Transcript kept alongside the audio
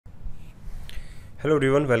Hello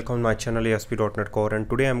everyone, welcome to my channel ASP.NET Core, and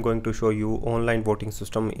today I'm going to show you online voting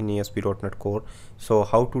system in ASP.NET Core. So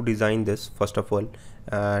how to design this first of all,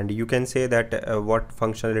 and you can say that what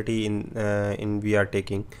functionality in we are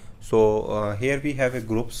taking. So here we have a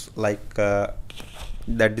groups like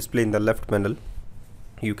that display in the left panel,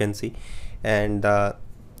 you can see, and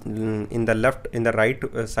in the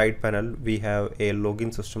right side panel we have a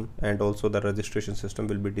login system, and also the registration system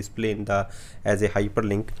will be displayed in the as a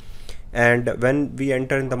hyperlink. And when we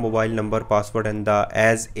enter in the mobile number, password, and the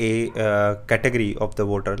as a category of the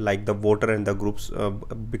voter, like the voter and the groups,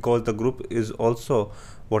 because the group is also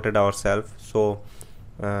voted ourselves, so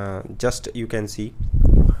just you can see.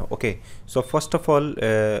 Okay, so first of all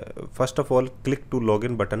click to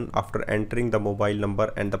login button after entering the mobile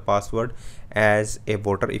number and the password as a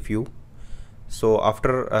voter. If you so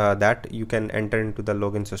after that you can enter into the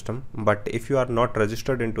login system, but if you are not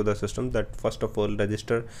registered into the system, that first of all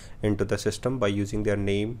register into the system by using their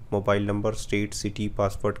name, mobile number, state, city,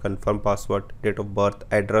 password, confirm password, date of birth,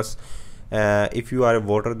 address. If you are a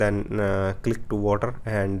voter, then click to voter,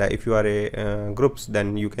 and if you are a groups,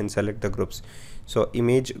 then you can select the groups. So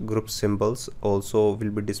image group symbols also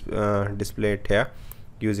will be displayed here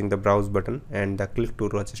using the browse button and the click to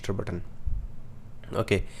register button.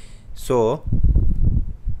 Okay, so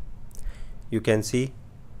you can see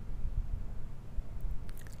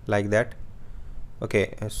like that.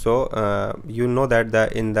 Okay, so you know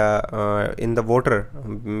that in the voter,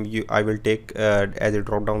 I will take as a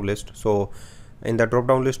drop down list. So in the drop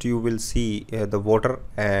down list you will see the voter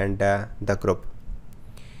and the group.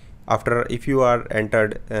 After, if you are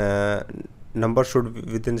entered, number should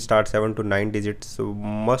within start 7 to 9 digits, so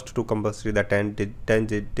must to compulsory the 10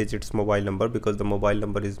 digits mobile number, because the mobile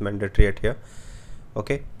number is mandatory at here.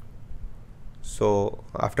 Okay, so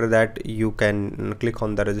after that you can click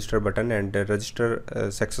on the register button, and register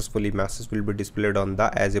successfully message will be displayed on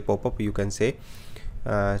the as a pop-up, you can say.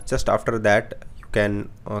 Just after that you can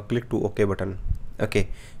click to OK button. Okay,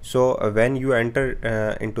 so when you enter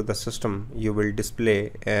into the system, you will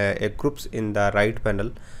display a groups in the right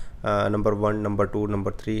panel. Number 1, number 2,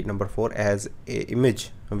 number 3, number 4 as a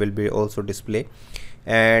image will be also display,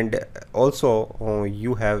 and also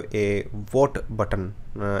you have a vote button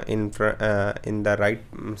in the right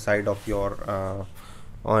side of your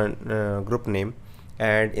group name,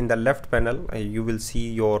 and in the left panel you will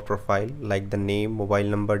see your profile, like the name, mobile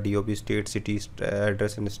number, DOB, state, city,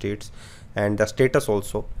 address and states, and the status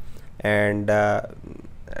also. And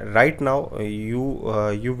right now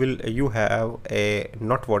you have a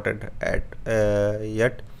not voted at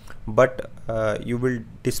yet, but you will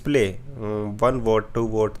display 1 vote, 2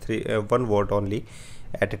 vote, 3 1 vote only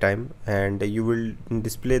at a time, and you will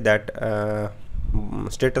display that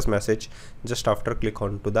status message just after click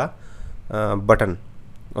on to the button.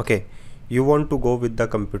 Okay, you want to go with the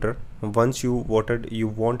computer. Once you voted, you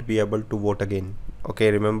won't be able to vote again. Okay,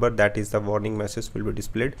 remember that is the warning message will be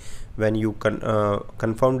displayed when you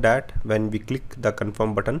confirm that. When we click the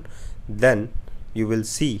confirm button, then you will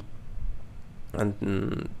see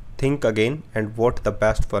and think again and vote the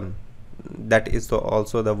best one. That is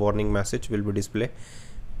also the warning message will be displayed.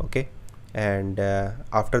 Okay, and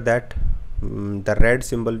after that the red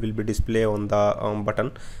symbol will be displayed on the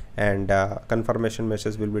button, and confirmation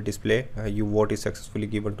message will be displayed. Your vote is successfully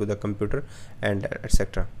given to the computer, and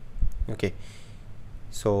etc. Okay,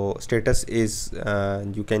 so status is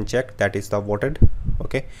you can check that is the voted.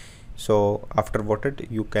 Okay, so after voted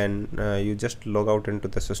you can you just log out into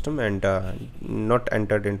the system and not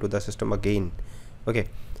entered into the system again. Okay,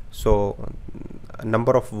 so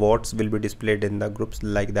number of votes will be displayed in the groups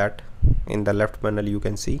like that. In the left panel you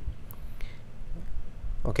can see.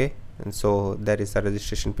 Okay, and so there is the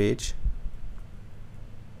registration page,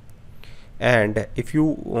 and if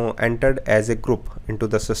you entered as a group into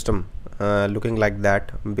the system looking like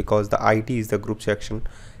that, because the IT is the group section,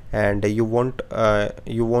 and you want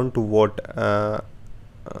to vote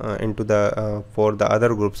into the for the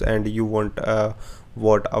other groups, and you want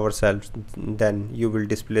vote ourselves, then you will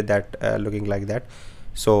display that looking like that.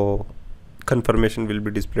 So confirmation will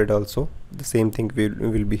be displayed also. The same thing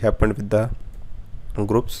will be happened with the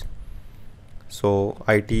groups. So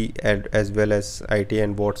IT and as well as IT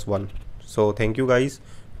and votes 1. So thank you guys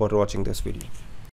for watching this video.